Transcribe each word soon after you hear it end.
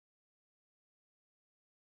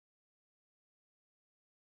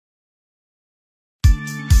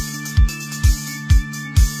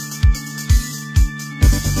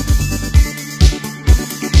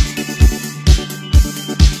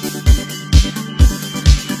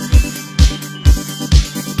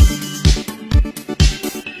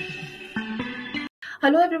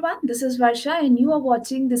Hello everyone, this is Varsha and you are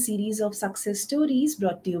watching the series of success stories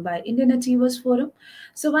brought to you by Indian Achievers Forum.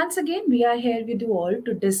 So once again, we are here with you all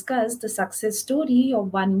to discuss the success story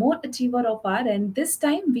of one more achiever of our, and this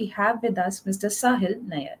time we have with us Mr. Saahil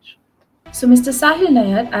Nayar. So, Mr. Saahil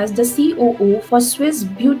Nayar, as the COO for Swiss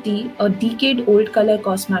Beauty, a decade old color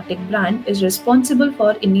cosmetic brand, is responsible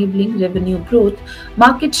for enabling revenue growth,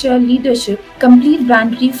 market share leadership, complete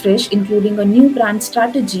brand refresh, including a new brand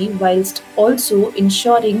strategy, whilst also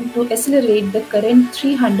ensuring to accelerate the current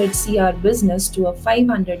 300 CR business to a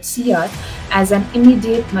 500 CR as an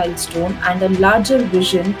immediate milestone and a larger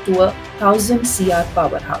vision to a 1000 CR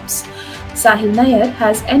powerhouse. Saahil Nayar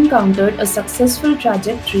has encountered a successful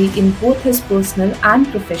trajectory in both his personal and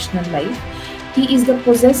professional life. He is the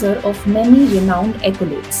possessor of many renowned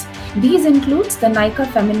accolades. These include the Nika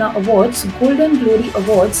Femina Awards, Golden Glory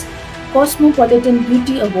Awards, Cosmopolitan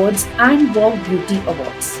Beauty Awards, and Vogue Beauty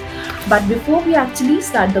Awards. But before we actually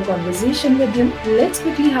start the conversation with him, let's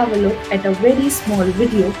quickly have a look at a very small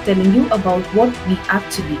video telling you about what we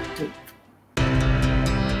actually do.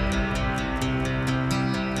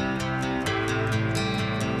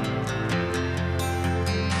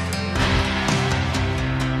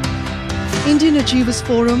 Indian Achievers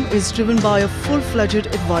Forum is driven by a full-fledged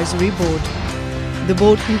advisory board. The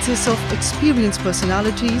board consists of experienced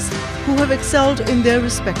personalities who have excelled in their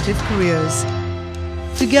respective careers.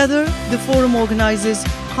 Together, the forum organizes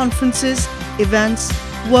conferences, events,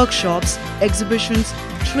 workshops, exhibitions,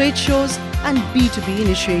 trade shows and B2B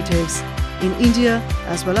initiatives in India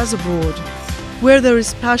as well as abroad. Where there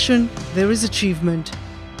is passion, there is achievement.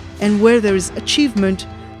 And where there is achievement,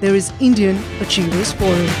 there is Indian Achievers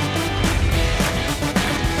Forum.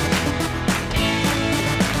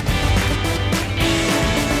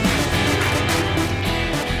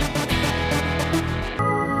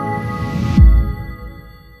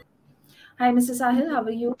 Hi, Mr. Sahil, how are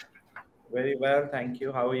you? Very well, thank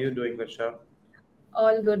you. How are you doing, Varsha?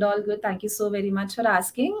 All good, all good. Thank you so very much for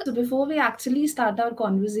asking. So, before we actually start our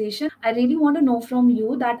conversation, I really want to know from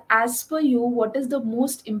you that, as per you, what is the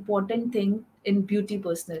most important thing in beauty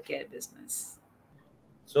personal care business?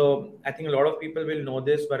 So, I think a lot of people will know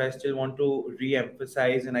this, but I still want to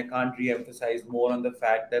re-emphasize, and I can't re-emphasize more on the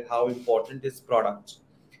fact that how important is product.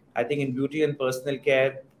 I think in beauty and personal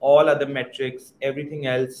care, all other metrics, everything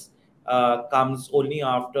else comes only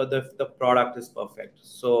after the product is perfect.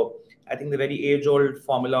 So, I think the very age-old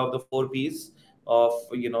formula of the four P's of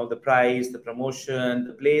the price, the promotion,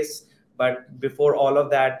 the place, but before all of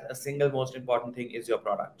that, a single most important thing is your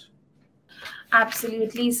product.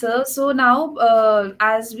 Absolutely, sir. So now,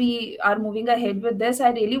 as we are moving ahead with this, I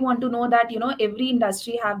really want to know that every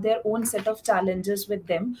industry have their own set of challenges with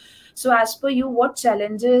them. So, as per you, what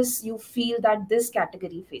challenges you feel that this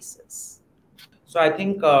category faces? So I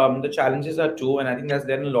think the challenges are two, and I think that's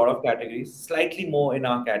there in a lot of categories, slightly more in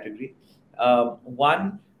our category.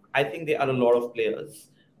 One, I think there are a lot of players,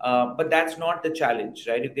 but that's not the challenge,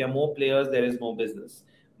 right? If there are more players, there is more business.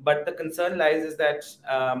 But the concern lies is that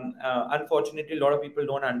unfortunately, a lot of people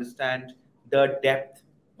don't understand the depth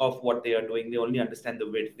of what they are doing. They only understand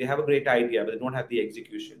the width. They have a great idea, but they don't have the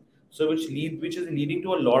execution. So which is leading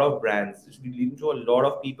to a lot of brands, which is leading to a lot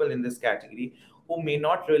of people in this category who may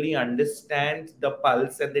not really understand the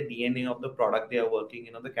pulse and the DNA of the product they are working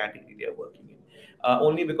in or the category they are working in.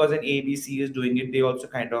 Only because an ABC is doing it, they also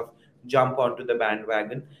kind of jump onto the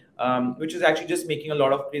bandwagon, which is actually just making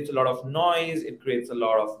creates a lot of noise. It creates a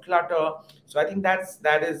lot of clutter. So I think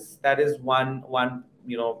that is one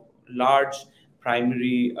large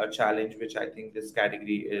primary challenge which I think this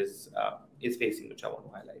category is facing, which I want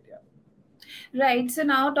to highlight. Yeah. Right. So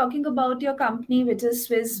now talking about your company, which is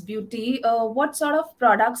Swiss Beauty, what sort of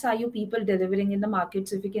products are you people delivering in the market?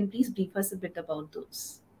 So if you can please brief us a bit about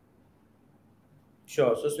those.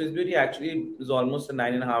 Sure. So Swiss Beauty actually is almost a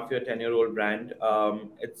 9.5-year, 10-year-old brand.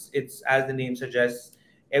 It's as the name suggests,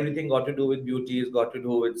 everything got to do with beauty has got to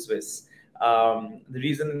do with Swiss. The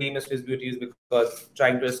reason the name is Swiss Beauty is because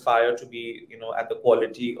trying to aspire to be, at the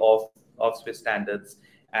quality of Swiss standards,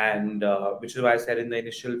 and which is why I said in the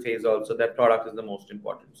initial phase also that product is the most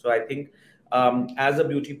important. So I think as a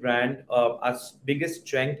beauty brand, our biggest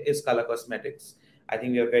strength is color cosmetics. I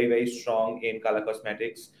think we are very, very strong in color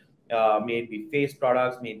cosmetics. May it be face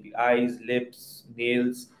products, may it be eyes, lips,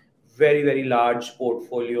 nails, very, very large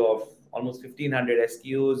portfolio of almost 1,500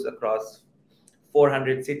 SKUs across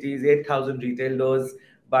 400 cities, 8,000 retail doors.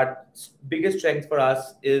 But biggest strength for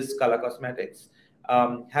us is color cosmetics.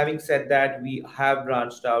 Having said that, we have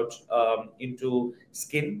branched out into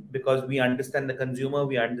skin because we understand the consumer,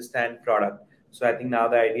 we understand product. So I think now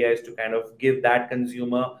the idea is to kind of give that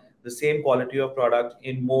consumer the same quality of product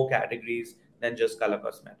in more categories than just color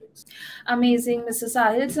cosmetics. Amazing, Mr.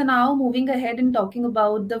 Sahil. So now moving ahead and talking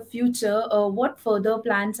about the future, what further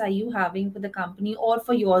plans are you having for the company or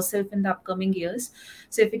for yourself in the upcoming years?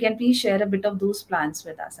 So if you can please share a bit of those plans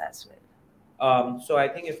with us as well. So I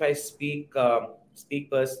think if I speak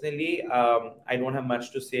personally, I don't have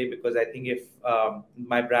much to say because I think if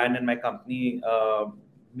my brand and my company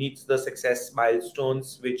meets the success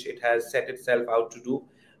milestones which it has set itself out to do,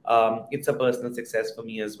 it's a personal success for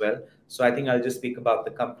me as well. So I think I'll just speak about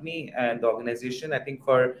the company and the organization. I think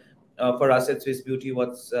for us at Swiss Beauty,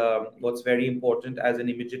 what's very important as an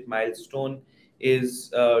immediate milestone is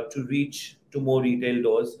to reach to more retail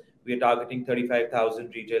doors. We are targeting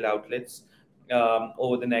 35,000 retail outlets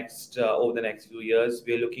over the next few years.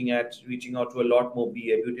 We are looking at reaching out to a lot more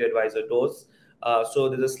BA beauty advisor doors. So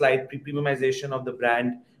there's a slight premiumization of the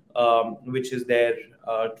brand, which is there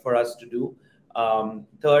for us to do.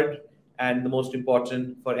 Third, and the most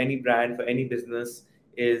important for any brand, for any business,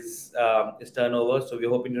 is turnover. So we're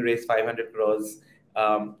hoping to raise 500 crores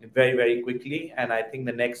very very quickly, and I think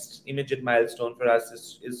the next immediate milestone for us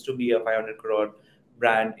is to be a 500 crore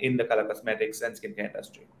brand in the color cosmetics and skincare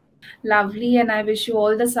industry. Lovely, and I wish you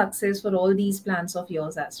all the success for all these plans of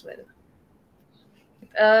yours as well.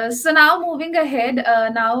 So now moving ahead,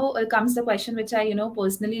 now comes the question which I,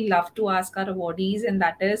 personally love to ask our awardees, and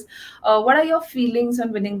that is, what are your feelings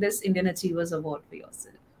on winning this Indian Achievers Award for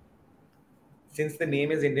yourself? Since the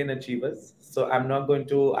name is Indian Achievers, so I'm going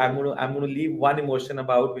to leave one emotion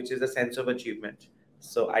about, which is a sense of achievement.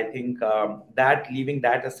 So I think that leaving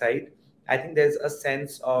that aside, I think there's a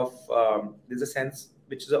sense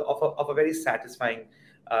which is of a very satisfying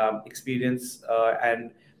experience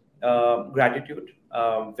and gratitude.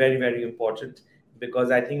 Very very important,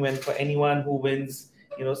 because I think when for anyone who wins,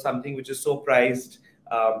 something which is so prized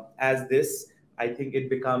as this, I think it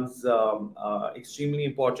becomes extremely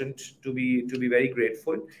important to be very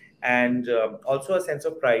grateful, and also a sense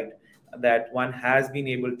of pride that one has been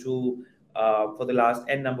able to, for the last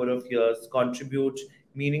n number of years, contribute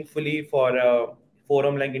meaningfully for a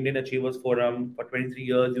forum like Indian Achievers Forum. For 23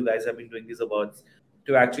 years, you guys have been doing these awards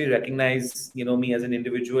to actually recognize me as an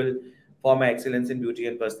individual for my excellence in beauty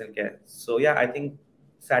and personal care. So yeah, I think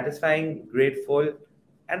satisfying, grateful,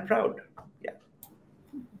 and proud. Yeah.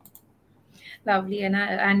 Lovely,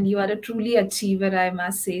 and you are a truly achiever, I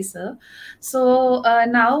must say, sir. So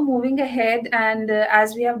now moving ahead, and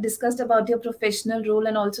as we have discussed about your professional role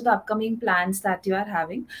and also the upcoming plans that you are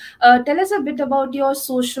having, tell us a bit about your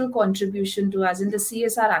social contribution to us in the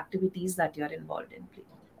CSR activities that you are involved in, please.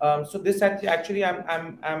 So this actually,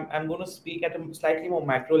 I'm going to speak at a slightly more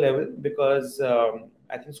macro level, because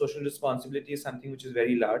I think social responsibility is something which is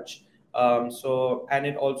very large. So, and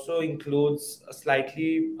it also includes a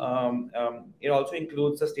slightly it also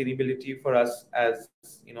includes sustainability for us as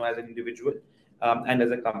as an individual, and as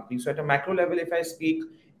a company. So at a macro level, if I speak,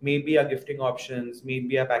 maybe our gifting options,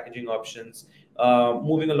 maybe our packaging options,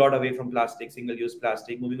 moving a lot away from plastic, single-use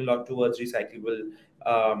plastic, moving a lot towards recyclable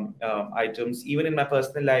items. Even in my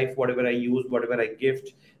personal life, whatever I use, whatever I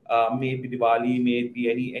gift, may it be Diwali, may it be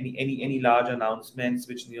any large announcements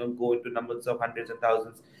which go into numbers of hundreds and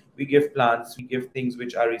thousands. We give plants, we give things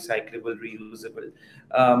which are recyclable, reusable.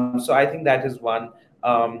 So I think that is one.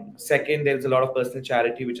 Second, there's a lot of personal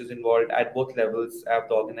charity which is involved at both levels of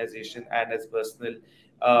the organization and as personal,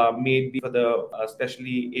 may it be for the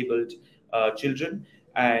specially abled children,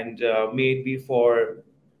 and may it be for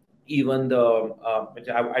even the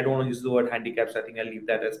I don't want to use the word handicaps. I think I'll leave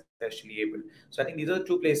that as specially able. So I think these are the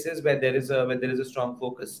two places where there is a strong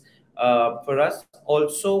focus for us.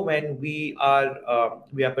 Also, when we are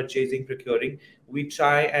purchasing, procuring, we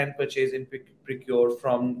try and purchase and procure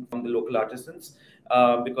from the local artisans,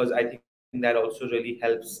 because I think that also really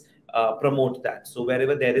helps promote that. So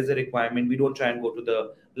wherever there is a requirement, we don't try and go to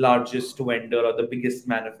the largest vendor or the biggest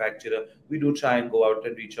manufacturer. We do try and go out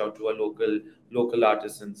and reach out to our local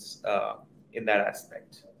artisans in that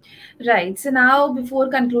aspect. Right. So now, before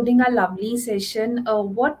concluding our lovely session,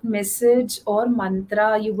 what message or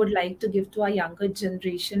mantra you would like to give to our younger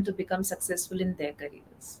generation to become successful in their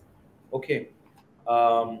careers? Okay.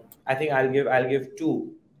 I think I'll give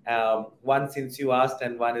two. One, since you asked,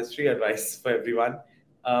 and one is free advice for everyone.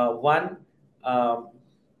 One, um,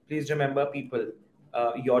 please remember people,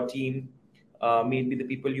 your team, maybe the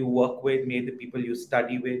people you work with, maybe the people you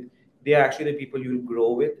study with. They are actually the people you'll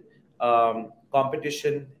grow with.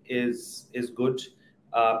 Competition is good.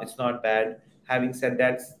 It's not bad. Having said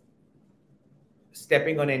that,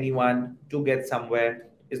 stepping on anyone to get somewhere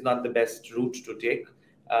is not the best route to take,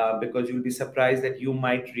 because you'll be surprised that you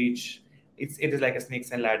might reach. It is like a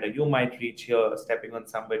snakes and ladder. You might reach here stepping on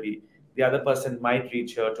somebody. The other person might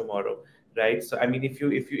reach here tomorrow. right? So I mean, if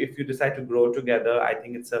you decide to grow together, I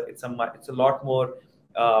think it's a lot more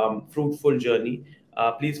fruitful journey.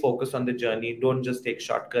 Please focus on the journey. Don't just take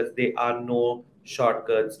shortcuts. There are no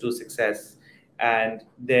shortcuts to success, and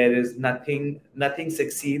there is nothing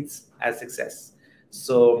succeeds as success.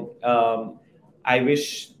 So I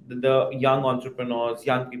wish the young entrepreneurs,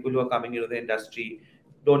 young people who are coming into the industry,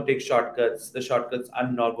 don't take shortcuts. The shortcuts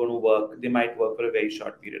are not going to work. They might work for a very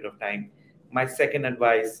short period of time. My second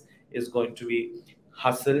advice is going to be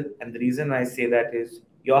hustle. And the reason I say that is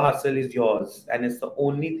your hustle is yours and it's the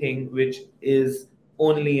only thing which is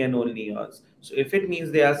only and only yours. So if it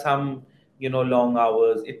means there are some, long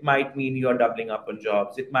hours, it might mean you're doubling up on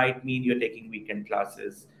jobs. It might mean you're taking weekend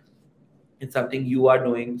classes. It's something you are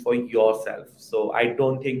doing for yourself. So I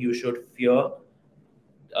don't think you should fear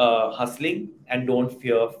hustling and don't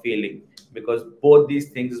fear failing, because both these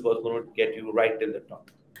things is what's going to get you right till the top.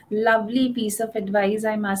 Lovely piece of advice,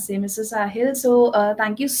 I must say, Mrs. Sahil. So,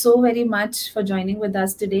 thank you so very much for joining with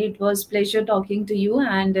us today. It was pleasure talking to you,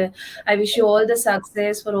 and I wish you all the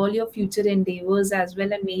success for all your future endeavors as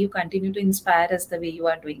well, and may you continue to inspire us the way you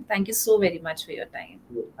are doing. Thank you so very much for your time.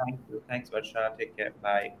 Thank you. Thanks, Varsha. Take care.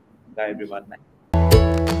 Bye. Bye, everyone.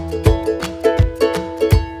 Bye.